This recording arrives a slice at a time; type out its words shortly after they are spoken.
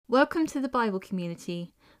Welcome to the Bible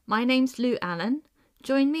community. My name's Lou Allen.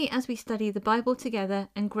 Join me as we study the Bible together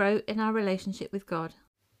and grow in our relationship with God.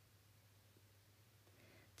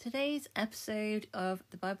 Today's episode of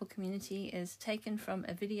the Bible community is taken from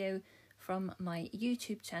a video from my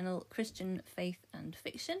YouTube channel, Christian Faith and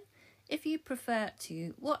Fiction. If you prefer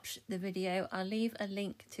to watch the video, I'll leave a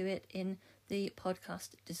link to it in the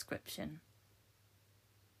podcast description.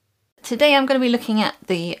 Today I'm going to be looking at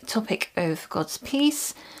the topic of God's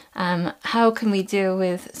peace. How can we deal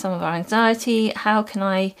with some of our anxiety? How can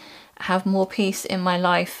I have more peace in my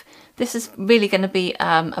life? This is really going to be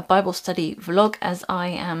a Bible study vlog, as I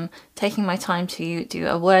am taking my time to do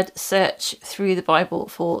a word search through the Bible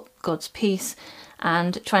for God's peace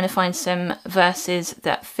and trying to find some verses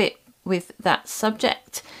that fit with that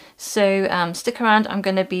subject. So stick around. I'm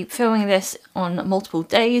going to be filming this on multiple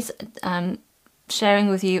days, sharing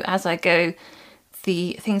with you as I go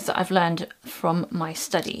the things that I've learned from my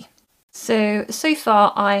study. So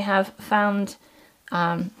far I have found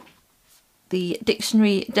the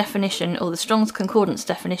dictionary definition, or the Strong's Concordance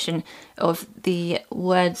definition, of the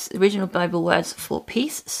original Bible words for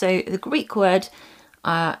peace. So the Greek word,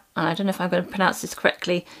 and I don't know if I'm going to pronounce this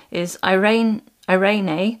correctly, is eirene,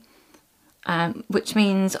 which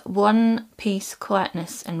means one, peace,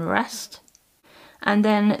 quietness and rest. And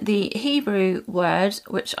then the Hebrew word,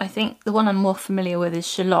 which I think the one I'm more familiar with is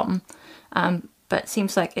shalom, but it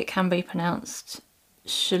seems like it can be pronounced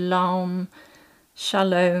shalom,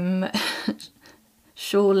 shalom,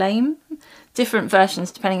 different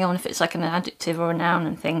versions depending on if it's like an adjective or a noun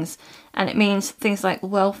and things. And it means things like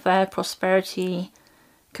welfare, prosperity,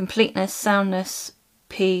 completeness, soundness,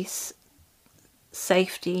 peace,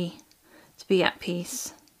 safety, to be at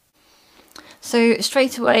peace. So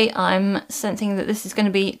straight away I'm sensing that this is going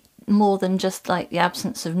to be more than just like the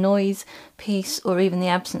absence of noise, peace, or even the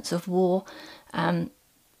absence of war, to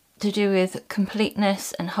do with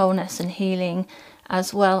completeness and wholeness and healing,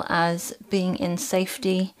 as well as being in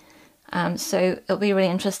safety. So it'll be really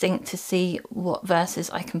interesting to see what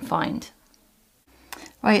verses I can find.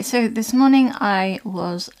 Right, so this morning I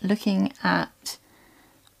was looking at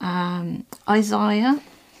Isaiah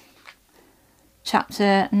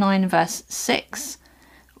chapter 9 verse 6,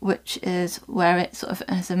 which is where it sort of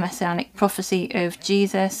is a messianic prophecy of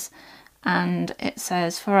Jesus, and it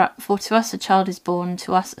says, for to us a child is born,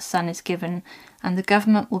 to us a son is given, and the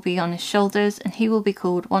government will be on his shoulders, and he will be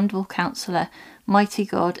called Wonderful Counselor, Mighty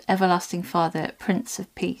God, Everlasting Father, Prince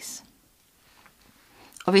of Peace.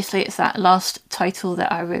 Obviously it's that last title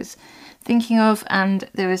that I was thinking of, and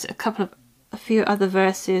there was a few other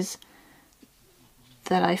verses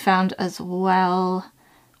that I found as well.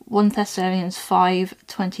 1 Thessalonians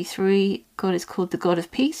 5:23, God is called the God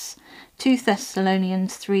of peace. 2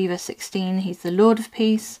 Thessalonians 3 verse 16, he's the Lord of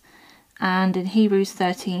peace. And in Hebrews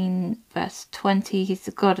 13 verse 20, he's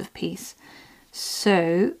the God of peace.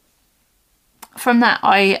 So from that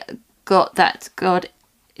I got that God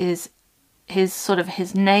is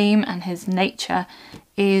his name and his nature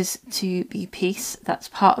is to be peace. That's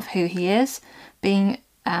part of who he is, being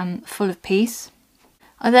full of peace.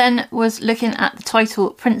 I then was looking at the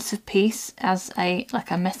title Prince of Peace as a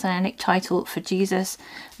messianic title for Jesus,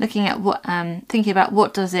 looking at thinking about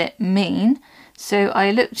what does it mean. So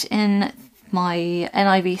I looked in my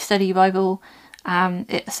NIV study Bible.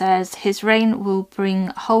 It says his reign will bring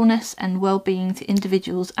wholeness and well-being to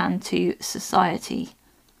individuals and to society.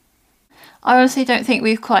 I honestly don't think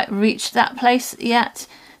we've quite reached that place yet.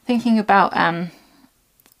 Thinking about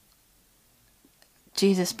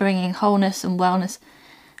Jesus bringing wholeness and wellness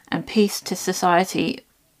and peace to society,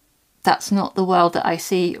 that's not the world that I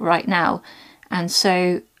see right now. And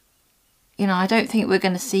so, I don't think we're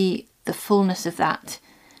going to see the fullness of that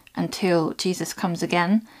until Jesus comes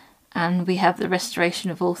again and we have the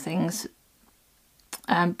restoration of all things.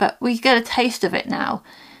 But we get a taste of it now.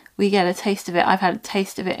 We get a taste of it. I've had a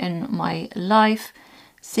taste of it in my life,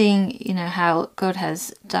 seeing, how God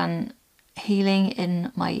has done healing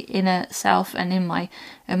in my inner self and in my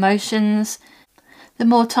emotions. The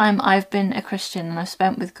more time I've been a Christian and I've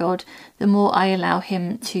spent with God, the more I allow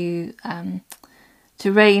him to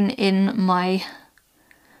reign in my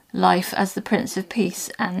life as the Prince of Peace,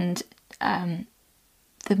 and the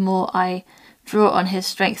more I draw on his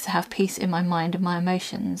strength to have peace in my mind and my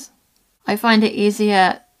emotions. I find it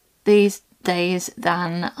easier these days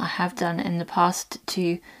than I have done in the past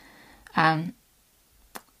to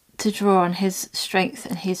draw on his strength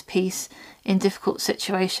and his peace in difficult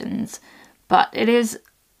situations. But it is,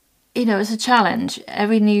 it's a challenge.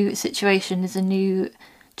 Every new situation is a new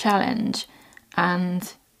challenge.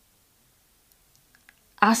 And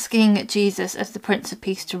asking Jesus as the Prince of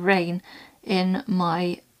Peace to reign in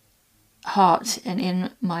my heart and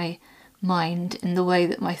in my mind, in the way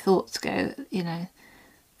that my thoughts go,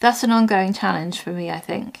 that's an ongoing challenge for me, I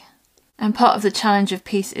think. And part of the challenge of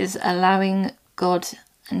peace is allowing God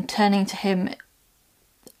and turning to him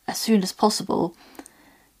as soon as possible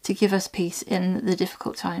to give us peace in the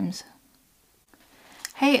difficult times.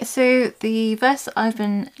 Hey, so the verse that I've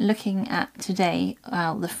been looking at today,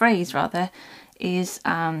 the phrase rather, is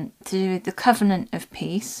to do with the covenant of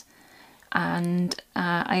peace. And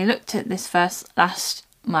I looked at this verse last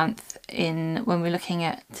month when we're looking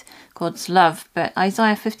at God's love, but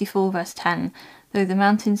Isaiah 54 verse 10, though the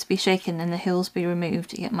mountains be shaken and the hills be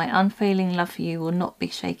removed, yet my unfailing love for you will not be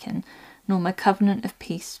shaken, nor my covenant of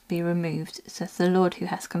peace be removed, says the Lord who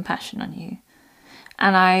has compassion on you.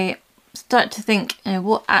 And I start to think,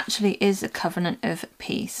 what actually is a covenant of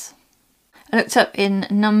peace? I looked up in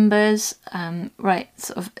Numbers, right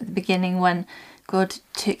sort of at the beginning, when God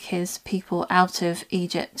took his people out of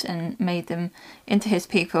Egypt and made them into his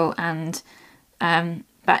people, and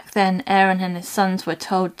back then Aaron and his sons were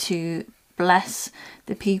told to bless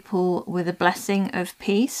the people with a blessing of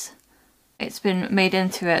peace. It's been made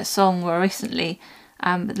into a song more recently,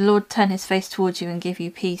 but the Lord turn his face towards you and give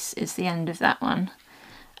you peace is the end of that one.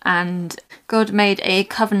 And God made a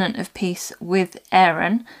covenant of peace with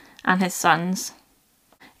Aaron and his sons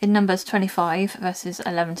in Numbers 25 verses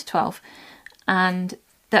 11 to 12. And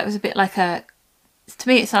that was a bit like to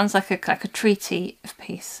me it sounds like a treaty of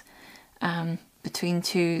peace between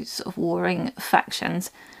two sort of warring factions,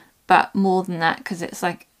 but more than that, because it's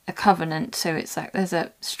like a covenant, so it's like there's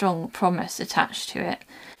a strong promise attached to it.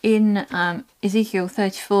 In Ezekiel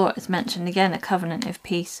 34 it's mentioned again, a covenant of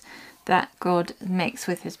peace that God makes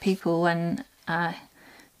with his people when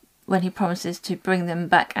he promises to bring them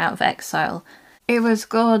back out of exile. It was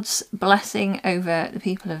God's blessing over the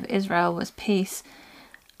people of Israel was peace,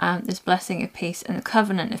 this blessing of peace, and the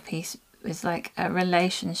covenant of peace was like a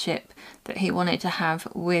relationship that he wanted to have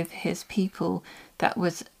with his people that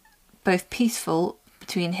was both peaceful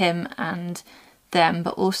between him and them,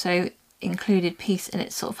 but also included peace in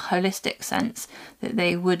its sort of holistic sense, that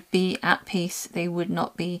they would be at peace, they would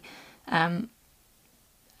not be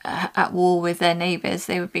at war with their neighbours,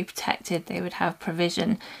 they would be protected, they would have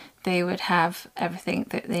provision, they would have everything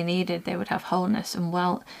that they needed, they would have wholeness and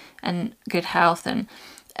wealth and good health and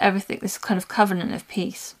everything. This kind of covenant of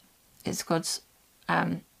peace is God's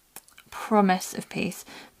promise of peace,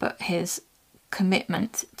 but his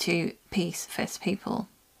commitment to peace for his people.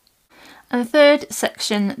 And the third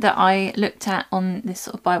section that I looked at on this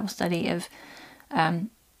sort of Bible study of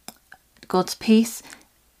God's peace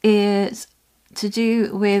is to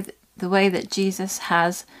do with the way that Jesus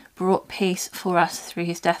has brought peace for us through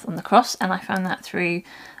his death on the cross. And I found that through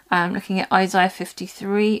looking at Isaiah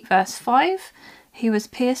 53 verse 5. He was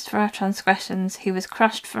pierced for our transgressions, he was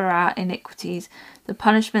crushed for our iniquities. The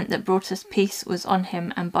punishment that brought us peace was on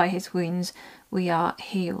him, and by his wounds we are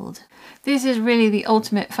healed. This is really the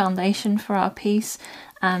ultimate foundation for our peace,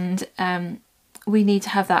 and we need to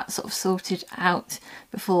have that sort of sorted out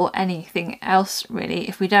before anything else, really.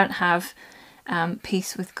 If we don't have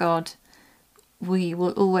peace with God, we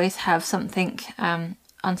will always have something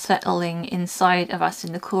unsettling inside of us,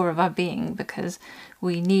 in the core of our being, because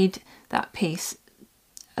we need that peace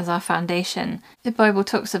as our foundation. The Bible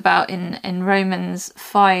talks about in Romans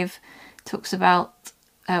 5, talks about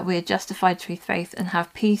we are justified through faith and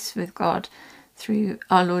have peace with God through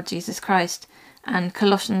our Lord Jesus Christ. And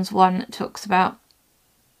Colossians 1 talks about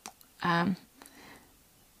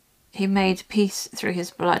he made peace through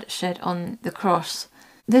his blood shed on the cross.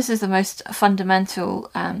 This is the most fundamental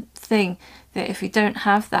thing, that if you don't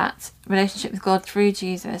have that relationship with God through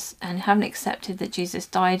Jesus, and you haven't accepted that Jesus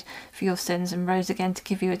died for your sins and rose again to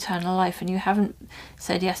give you eternal life, and you haven't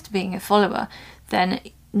said yes to being a follower, then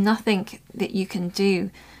nothing that you can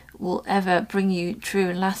do will ever bring you true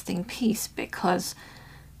and lasting peace, because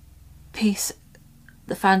peace,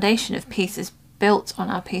 the foundation of peace, is built on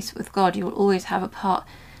our peace with God. You will always have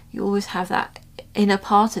you always have that inner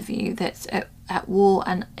part of you that's at war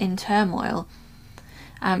and in turmoil.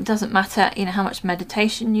 Doesn't matter, how much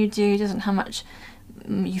meditation you do, doesn't how much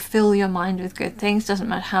you fill your mind with good things, doesn't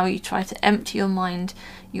matter how you try to empty your mind,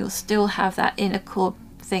 you'll still have that inner core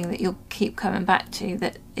thing that you'll keep coming back to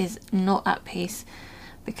that is not at peace,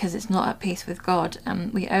 because it's not at peace with God.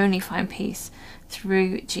 We only find peace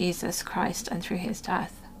through Jesus Christ and through his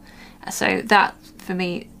death. So that, for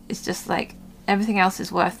me, is just like, everything else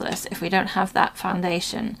is worthless. If we don't have that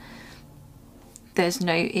foundation, there's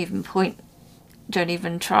no even point. Don't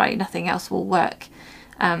even try. Nothing else will work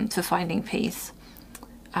for finding peace.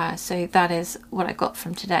 So that is what I got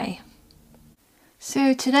from today.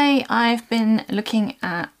 So today I've been looking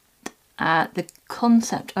at the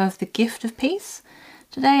concept of the gift of peace.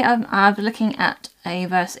 Today I'm looking at a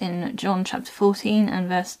verse in John chapter 14 and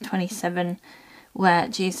verse 27 where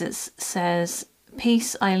Jesus says,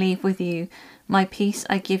 "Peace I leave with you, my peace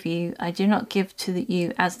I give you. I do not give to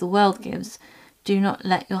you as the world gives. Do not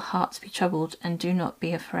let your hearts be troubled and do not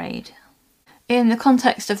be afraid." In the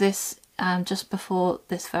context of this, just before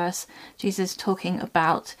this verse, Jesus is talking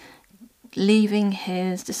about leaving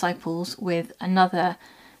his disciples with another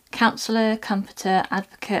counselor, comforter,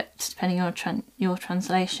 advocate, depending on your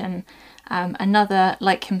translation, another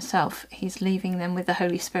like himself. He's leaving them with the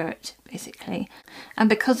Holy Spirit, basically. And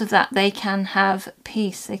because of that, they can have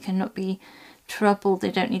peace. They cannot be troubled.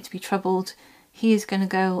 They don't need to be troubled. He is going to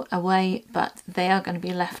go away, but they are going to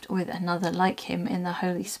be left with another like him in the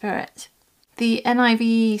Holy Spirit. The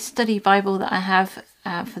NIV study Bible that I have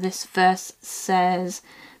for this verse says,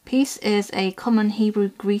 "Peace is a common Hebrew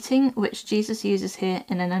greeting which Jesus uses here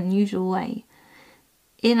in an unusual way.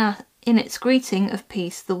 In its greeting of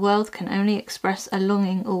peace, the world can only express a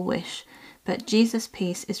longing or wish, but Jesus'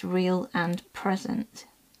 peace is real and present."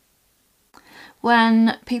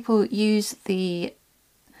 When people use the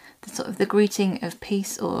sort of the greeting of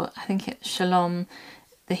peace, or I think it's shalom,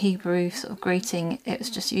 the Hebrew sort of greeting, it was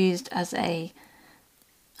just used as a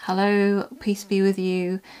hello, peace be with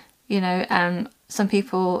you, some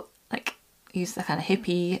people like use the kind of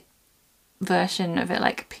hippie version of it,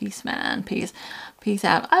 like peace man, peace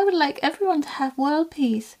out. I would like everyone to have world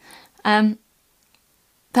peace.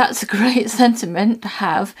 That's a great sentiment to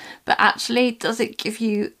have, but actually, does it give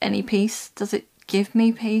you any peace? Does it give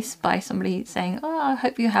me peace by somebody saying, "Oh, I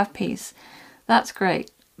hope you have peace"? That's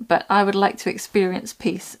great, but I would like to experience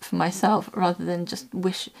peace for myself rather than just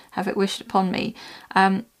have it wished upon me.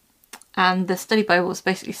 And the study Bible is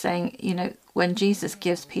basically saying, when Jesus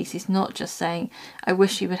gives peace, he's not just saying, "I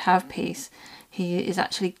wish you would have peace." He is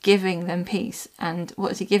actually giving them peace. And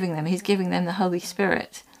what is he giving them? He's giving them the Holy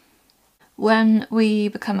Spirit. When we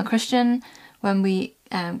become a Christian, when we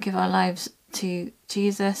give our lives to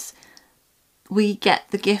Jesus, we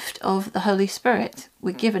get the gift of the Holy Spirit.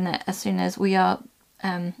 We're given it as soon as we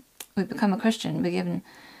become a Christian. We're given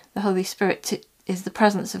the Holy Spirit is the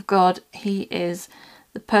presence of God. He is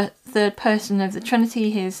the third person of the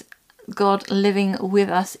Trinity. He is God living with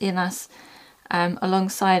us, in us,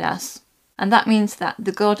 alongside us. And that means that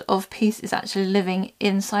the God of peace is actually living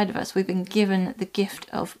inside of us. We've been given the gift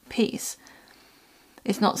of peace.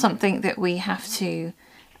 It's not something that we have to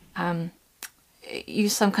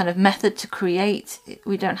use some kind of method to create.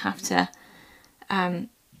 We don't have to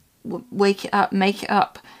wake it up, make it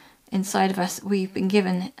up inside of us. We've been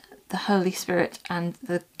given the Holy Spirit, and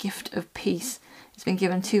the gift of peace has been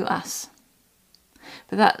given to us.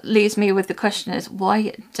 But that leaves me with the question is,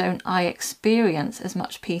 why don't I experience as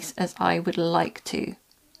much peace as I would like to?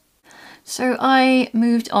 So I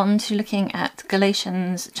moved on to looking at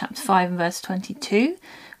Galatians chapter 5 and verse 22,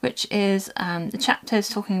 which is the chapters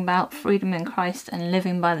talking about freedom in Christ and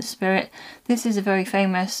living by the Spirit. This is a very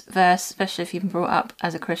famous verse, especially if you've been brought up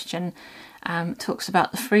as a Christian. Talks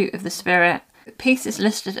about the fruit of the Spirit. Peace is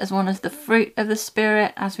listed as one of the fruit of the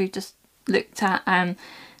Spirit, as we've just looked at.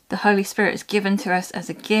 The Holy Spirit is given to us as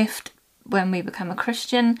a gift when we become a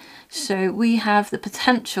Christian, so we have the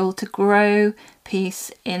potential to grow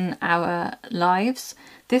peace in our lives.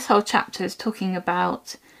 This whole chapter is talking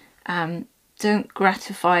about don't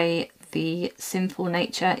gratify the sinful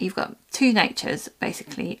nature. You've got two natures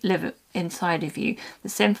basically live inside of you, the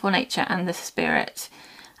sinful nature and the Spirit.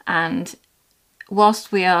 And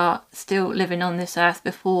whilst we are still living on this earth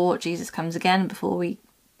before Jesus comes again, before we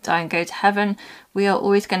die and go to heaven, we are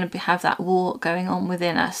always going to have that war going on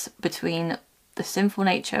within us between the sinful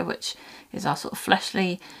nature, which is our sort of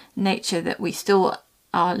fleshly nature that we still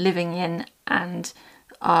are living in, and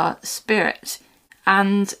our spirit.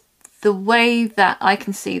 And the way that I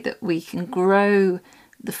can see that we can grow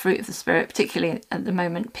the fruit of the Spirit, particularly at the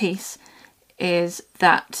moment peace, is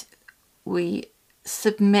that we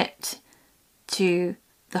submit to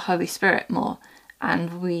the Holy Spirit more,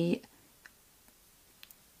 and we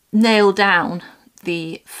nail down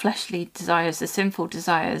the fleshly desires, the sinful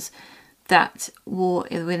desires that war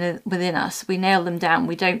within us. We nail them down.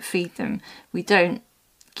 We don't feed them. We don't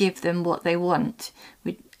give them what they want.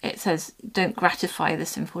 It says don't gratify the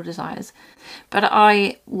sinful desires. But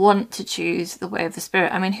I want to choose the way of the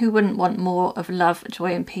Spirit. I mean, who wouldn't want more of love,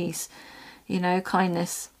 joy and peace?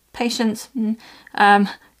 Kindness, patience,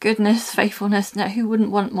 goodness, faithfulness. No, who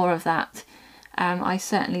wouldn't want more of that? I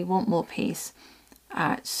certainly want more peace.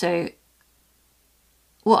 So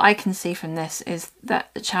what I can see from this is that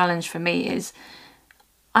the challenge for me is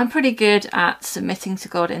I'm pretty good at submitting to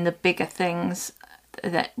God in the bigger things,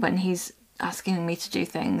 that when he's asking me to do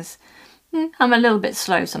things, I'm a little bit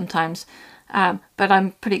slow sometimes, but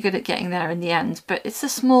I'm pretty good at getting there in the end. But it's the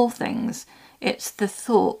small things. It's the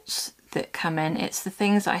thoughts that come in. It's the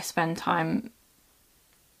things I spend time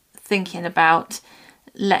thinking about,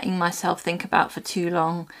 letting myself think about for too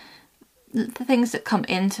long. The things that come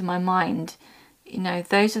into my mind,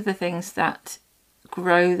 those are the things that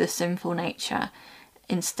grow the sinful nature,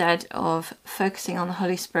 instead of focusing on the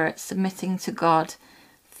Holy Spirit, submitting to God,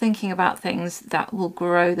 thinking about things that will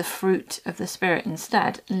grow the fruit of the Spirit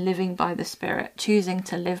instead, living by the Spirit, choosing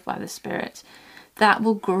to live by the Spirit. That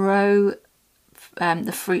will grow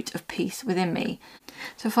the fruit of peace within me.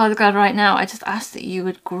 So Father God, right now, I just ask that you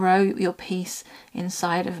would grow your peace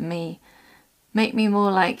inside of me. Make me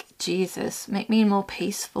more like Jesus. Make me more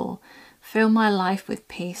peaceful. Fill my life with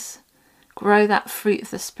peace. Grow that fruit of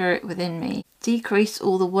the Spirit within me. Decrease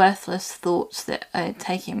all the worthless thoughts that are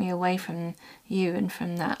taking me away from you and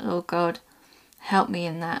from that, Lord God. Help me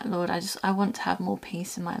in that, Lord. I want to have more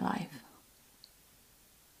peace in my life.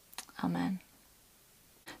 Amen.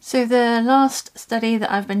 So the last study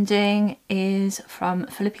that I've been doing is from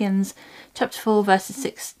Philippians chapter 4 verses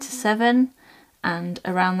 6 to 7 and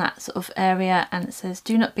around that sort of area, and it says,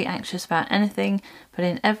 "Do not be anxious about anything, but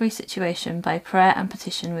in every situation by prayer and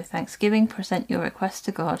petition with thanksgiving present your requests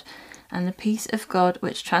to God, and the peace of God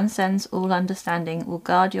which transcends all understanding will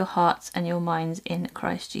guard your hearts and your minds in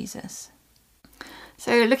Christ Jesus."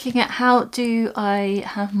 So looking at how do I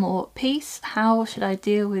have more peace, how should I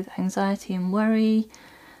deal with anxiety and worry?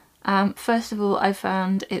 First of all, I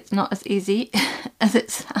found it's not as easy as it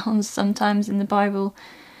sounds sometimes in the Bible,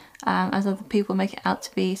 as other people make it out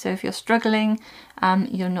to be. So if you're struggling,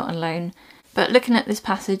 you're not alone. But looking at this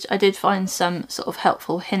passage, I did find some sort of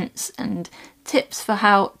helpful hints and tips for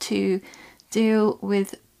how to deal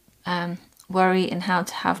with worry and how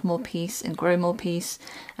to have more peace and grow more peace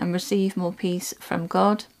and receive more peace from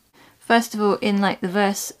God. First of all, in the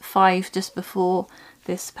verse 5 just before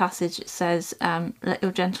this passage, it says, "Let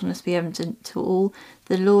your gentleness be evident to all.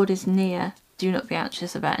 The Lord is near. Do not be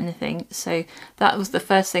anxious about anything." So that was the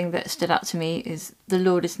first thing that stood out to me, is the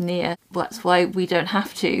Lord is near. That's why we don't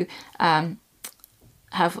have to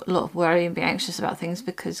have a lot of worry and be anxious about things,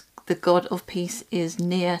 because the God of peace is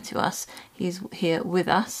near to us. He's here with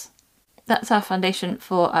us. That's our foundation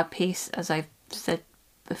for our peace, as I've said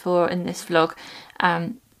before in this vlog.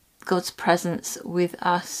 God's presence with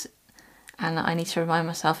us, and I need to remind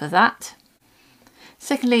myself of that.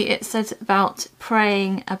 Secondly, it says about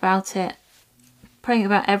praying about it, praying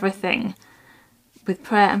about everything with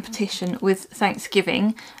prayer and petition with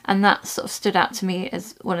thanksgiving, and that sort of stood out to me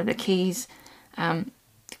as one of the keys.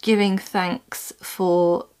 Giving thanks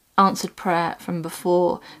for answered prayer from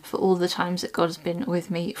before, for all the times that God has been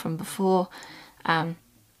with me from before.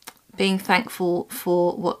 Being thankful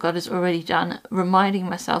for what God has already done, reminding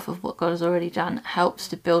myself of what God has already done, helps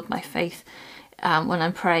to build my faith when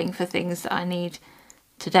I'm praying for things that I need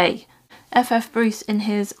today. F.F. Bruce, in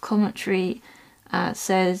his commentary,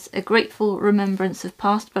 says, "A grateful remembrance of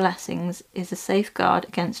past blessings is a safeguard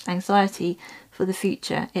against anxiety for the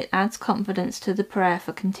future. It adds confidence to the prayer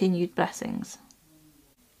for continued blessings."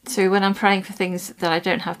 So when I'm praying for things that I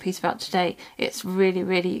don't have peace about today, it's really,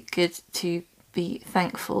 really good to be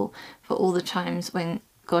thankful for all the times when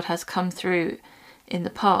God has come through in the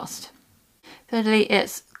past. Thirdly,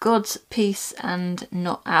 it's God's peace and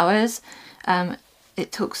not ours.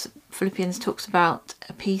 Philippians talks about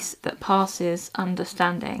a peace that passes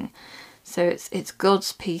understanding. So it's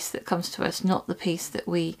God's peace that comes to us, not the peace that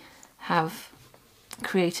we have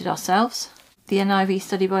created ourselves. The NIV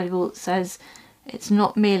Study Bible says it's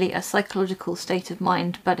not merely a psychological state of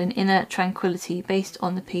mind, but an inner tranquility based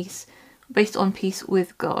on peace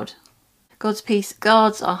with God. God's peace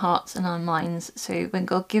guards our hearts and our minds. So when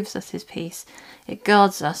God gives us his peace, it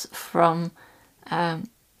guards us from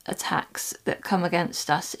attacks that come against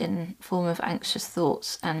us in form of anxious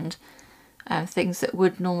thoughts and things that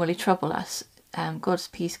would normally trouble us. God's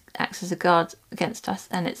peace acts as a guard against us,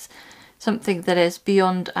 and it's something that is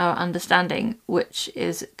beyond our understanding, which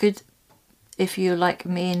is good if you're like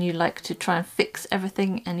me and you like to try and fix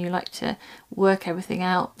everything and you like to work everything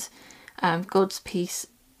out. God's peace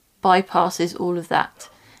bypasses all of that,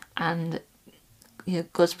 and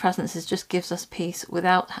God's presence just gives us peace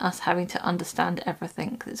without us having to understand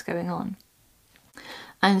everything that's going on.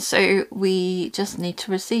 And so we just need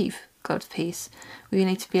to receive God's peace. We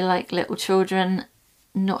need to be like little children,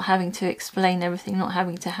 not having to explain everything, not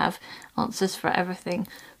having to have answers for everything,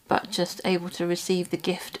 but just able to receive the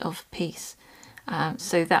gift of peace.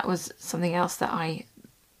 So that was something else that I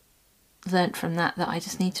learnt from that I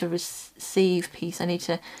just need to receive peace. I need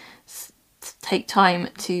to take time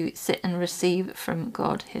to sit and receive from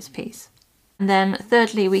God his peace. And then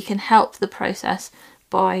thirdly, we can help the process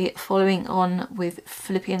by following on with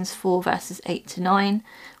Philippians 4 verses 8 to 9,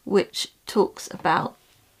 which talks about,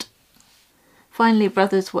 finally,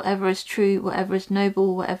 brothers, whatever is true, whatever is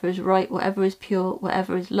noble, whatever is right, whatever is pure,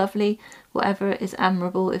 whatever is lovely, whatever is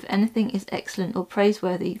admirable, if anything is excellent or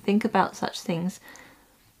praiseworthy, think about such things.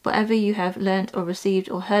 Whatever you have learnt or received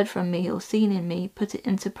or heard from me or seen in me, put it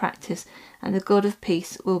into practice, and the God of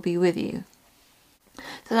peace will be with you.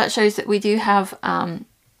 So that shows that we do have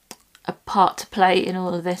a part to play in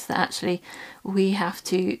all of this, that actually we have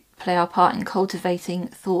to play our part in cultivating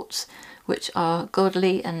thoughts which are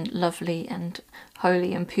godly and lovely and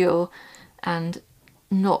holy and pure, and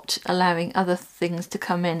not allowing other things to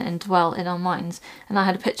come in and dwell in our minds. And I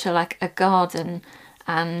had a picture like a garden,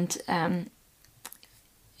 and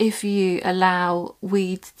if you allow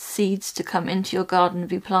weed seeds to come into your garden and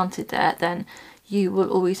be planted there, then you will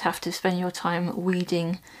always have to spend your time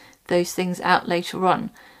weeding those things out later on.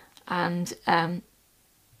 And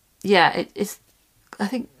it is, I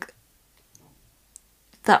think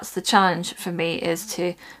that's the challenge for me, is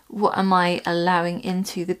to, what am I allowing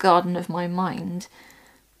into the garden of my mind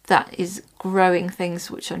that is growing things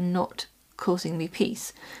which are not causing me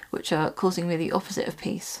peace, which are causing me the opposite of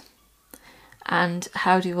peace? And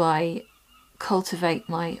how do I cultivate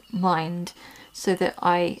my mind so that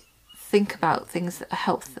I think about things that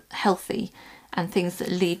are healthy and things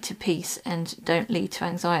that lead to peace and don't lead to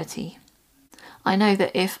anxiety? I know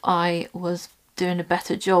that if I was doing a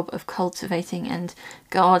better job of cultivating and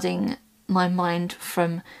guarding my mind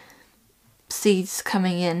from seeds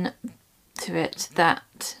coming in to it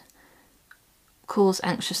that cause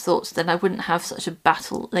anxious thoughts, then I wouldn't have such a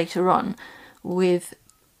battle later on with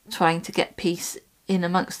trying to get peace in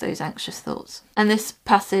amongst those anxious thoughts. And this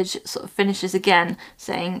passage sort of finishes again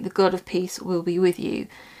saying the God of peace will be with you.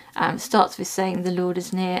 Starts with saying the Lord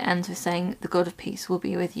is near, ends with saying the God of peace will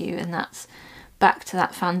be with you, and that's back to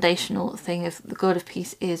that foundational thing of the God of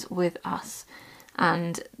peace is with us.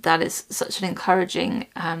 And that is such an encouraging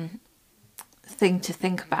thing to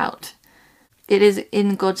think about. It is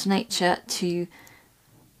in God's nature to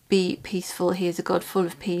be peaceful. He is a God full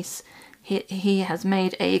of peace. He has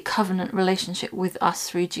made a covenant relationship with us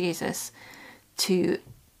through Jesus to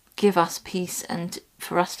give us peace and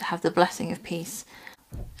for us to have the blessing of peace.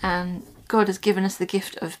 And God has given us the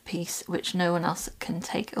gift of peace, which no one else can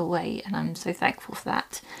take away. And I'm so thankful for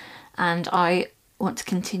that. And I want to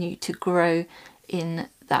continue to grow in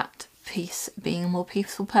that peace, being a more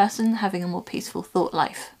peaceful person, having a more peaceful thought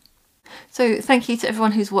life. So thank you to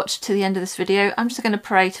everyone who's watched to the end of this video. I'm just going to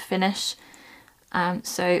pray to finish.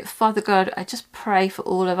 So Father God, I just pray for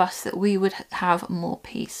all of us that we would have more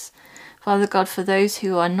peace. Father God, for those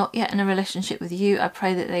who are not yet in a relationship with you, I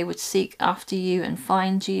pray that they would seek after you and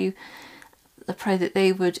find you. I pray that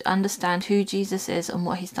they would understand who Jesus is and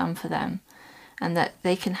what he's done for them, and that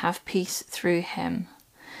they can have peace through him.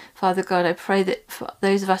 Father God, I pray that for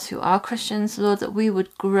those of us who are Christians, Lord, that we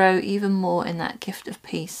would grow even more in that gift of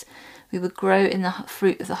peace. We would grow in the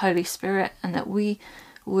fruit of the Holy Spirit, and that we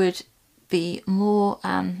would be more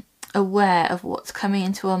aware of what's coming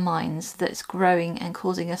into our minds that's growing and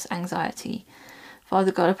causing us anxiety.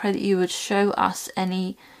 Father God, I pray that you would show us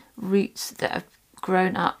any roots that have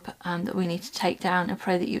grown up that we need to take down. I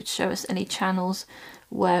pray that you would show us any channels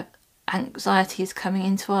where anxiety is coming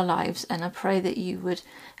into our lives, and I pray that you would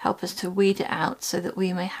help us to weed it out so that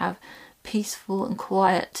we may have peaceful and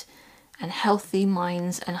quiet and healthy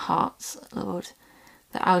minds and hearts, Lord.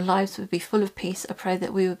 That our lives would be full of peace. I pray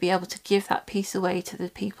that we would be able to give that peace away to the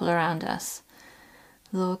people around us.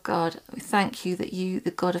 Lord God, we thank you that you,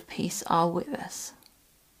 the God of peace, are with us.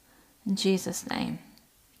 In Jesus' name,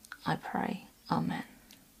 I pray. Amen.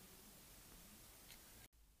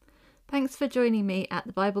 Thanks for joining me at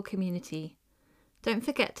the Bible Community. Don't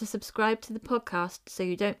forget to subscribe to the podcast so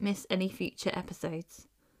you don't miss any future episodes.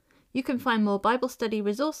 You can find more Bible study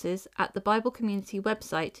resources at the Bible Community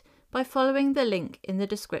website by following the link in the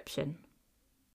description.